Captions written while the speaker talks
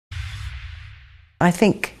I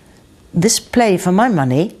think this play, for my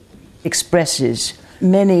money, expresses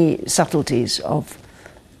many subtleties of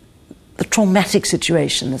the traumatic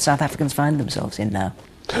situation that South Africans find themselves in now.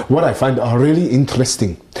 What I find really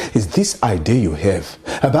interesting is this idea you have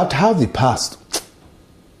about how the past,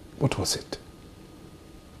 what was it,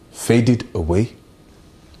 faded away?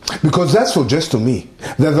 Because that suggests to me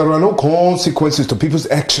that there are no consequences to people's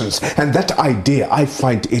actions, and that idea, I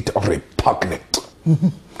find it repugnant.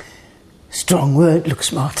 Strong word, look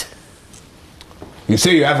smart. You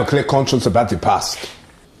say you have a clear conscience about the past.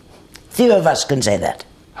 Few of us can say that.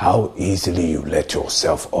 How easily you let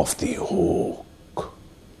yourself off the hook.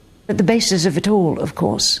 At the basis of it all, of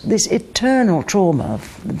course, this eternal trauma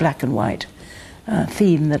of the black and white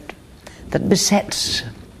theme that besets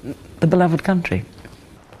the beloved country.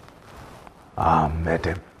 Ah,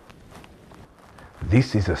 madam,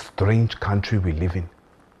 this is a strange country we live in.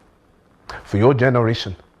 For your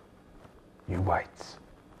generation, you whites,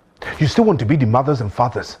 you still want to be the mothers and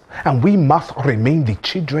fathers, and we must remain the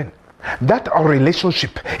children. That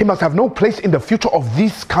relationship, it must have no place in the future of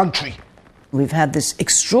this country. We've had this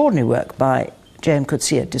extraordinary work by J.M.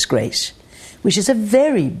 Coetzee, Disgrace, which is a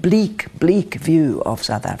very bleak view of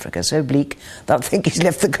South Africa, so bleak that I think he's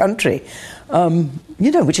left the country.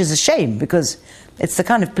 Which is a shame, because it's the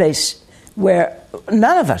kind of place where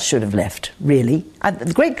none of us should have left, really. And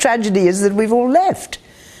the great tragedy is that we've all left.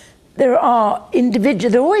 There are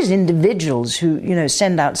always individuals who,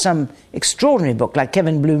 send out some extraordinary book, like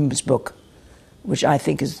Kevin Bloom's book, which I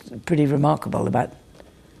think is pretty remarkable about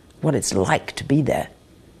what it's like to be there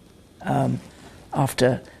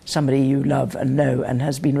after somebody you love and know and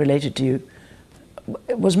has been related to you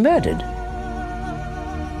was murdered.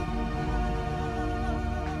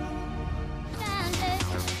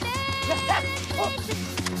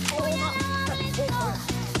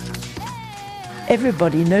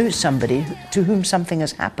 Everybody knows somebody to whom something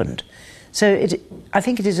has happened. So I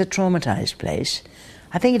think it is a traumatized place.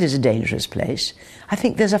 I think it is a dangerous place. I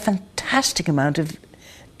think there's a fantastic amount of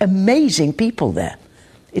amazing people there.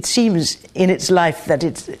 It seems in its life that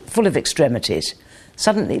it's full of extremities.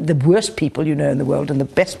 Suddenly the worst people you know in the world and the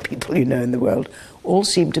best people you know in the world all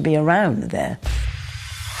seem to be around there.